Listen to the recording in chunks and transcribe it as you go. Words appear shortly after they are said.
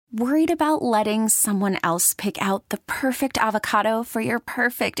Worried about letting someone else pick out the perfect avocado for your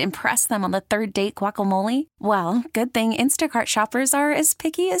perfect impress them on the third date guacamole? Well, good thing Instacart shoppers are as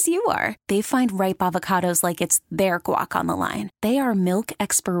picky as you are. They find ripe avocados like it's their guac on the line. They are milk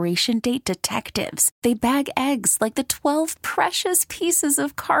expiration date detectives. They bag eggs like the 12 precious pieces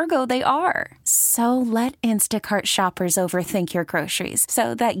of cargo they are. So let Instacart shoppers overthink your groceries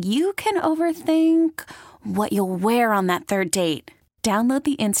so that you can overthink what you'll wear on that third date. Download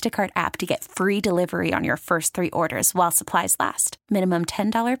the Instacart app to get free delivery on your first 3 orders while supplies last. Minimum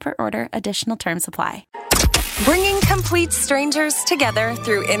 $10 per order. Additional terms apply. Bringing complete strangers together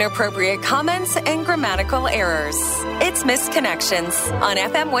through inappropriate comments and grammatical errors. It's Misconnections on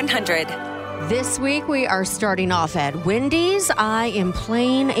FM 100. This week we are starting off at Wendy's. I am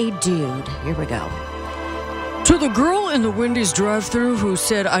playing a dude. Here we go. To the girl in the Wendy's drive-thru who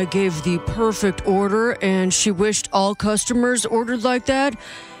said I gave the perfect order and she wished all customers ordered like that,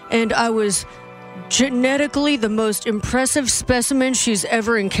 and I was genetically the most impressive specimen she's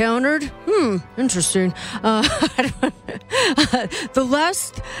ever encountered. Interesting. The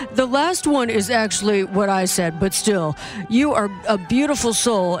last one is actually what I said, but still, you are a beautiful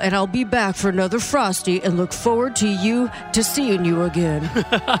soul, and I'll be back for another Frosty and look forward to seeing you again.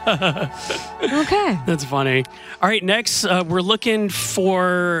 Okay. That's funny. All right, next, we're looking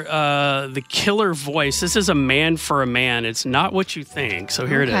for the killer voice. This is a man for a man. It's not what you think, so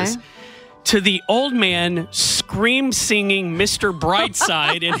here it is. To the old man scream-singing Mr.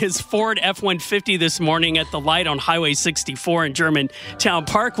 Brightside in his Ford F-150 this morning at the light on Highway 64 in Germantown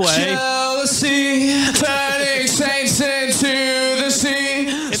Parkway. Jealousy, turning saints into the sea.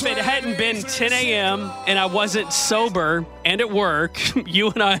 If it hadn't been 10 a.m. and I wasn't sober and at work, you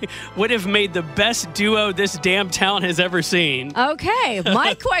and I would have made the best duo this damn town has ever seen. Okay.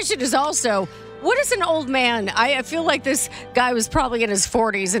 My question is also, what is an old man? I feel like this guy was probably in his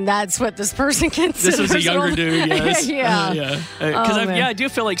 40s, and that's what this person considers. This was a younger dude, yes. Yeah. Because I do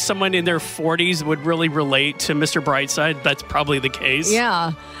feel like someone in their 40s would really relate to Mr. Brightside. That's probably the case.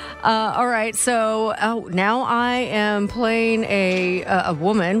 Yeah. All right. So now I am playing a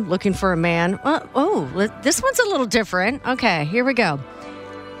woman looking for a man. This one's a little different. Okay, here we go.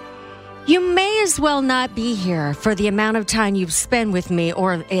 You may as well not be here for the amount of time you've spent with me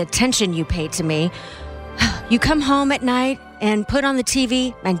or the attention you pay to me. You come home at night and put on the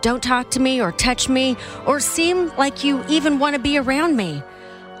TV and don't talk to me or touch me or seem like you even want to be around me.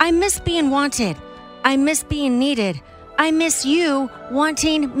 I miss being wanted. I miss being needed. I miss you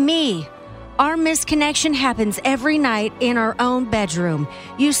wanting me. Our misconnection happens every night in our own bedroom.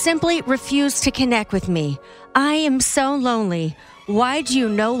 You simply refuse to connect with me. I am so lonely. Why do you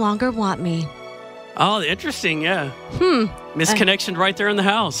no longer want me? Oh, interesting, yeah. Misconnection right there in the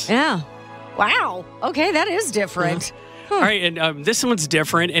house. Yeah. Wow. Okay, that is different. All right, and this one's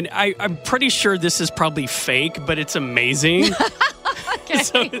different, and I'm pretty sure this is probably fake, but it's amazing. Okay.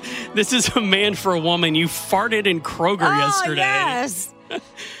 So this is a man for a woman. You farted in Kroger yesterday. Yes.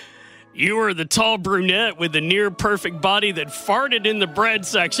 You were the tall brunette with the near-perfect body that farted in the bread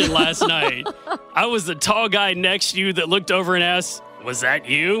section last night. I was the tall guy next to you that looked over and asked, "Was that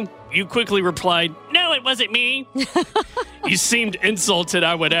you?" You quickly replied, "No, it wasn't me." You seemed insulted,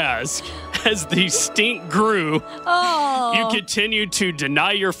 I would ask. As the stink grew, you continued to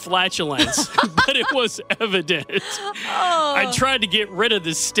deny your flatulence, but it was evident. I tried to get rid of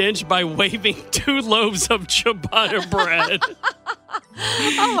the stench by waving 2 loaves of ciabatta bread.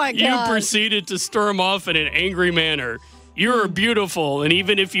 Oh, my God. You proceeded to storm off in an angry manner. You're beautiful, and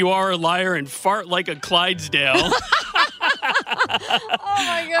even if you are a liar and fart like a Clydesdale, Oh,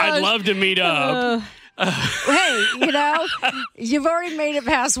 my gosh. I'd love to meet up. Hey, you've already made it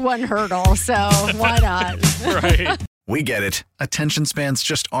past one hurdle, so why not? Right. We get it. Attention spans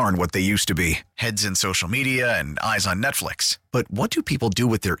just aren't what they used to be. Heads in social media and eyes on Netflix. But what do people do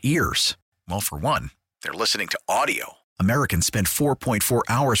with their ears? Well, for one, they're listening to audio. Americans spend 4.4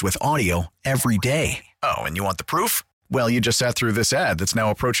 hours with audio every day. Oh, and you want the proof? Well, you just sat through this ad that's now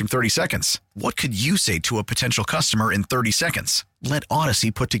approaching 30 seconds. What could you say to a potential customer in 30 seconds? Let Odyssey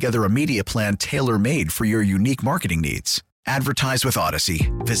put together a media plan tailor-made for your unique marketing needs. Advertise with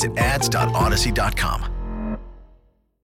Odyssey. Visit ads.odyssey.com.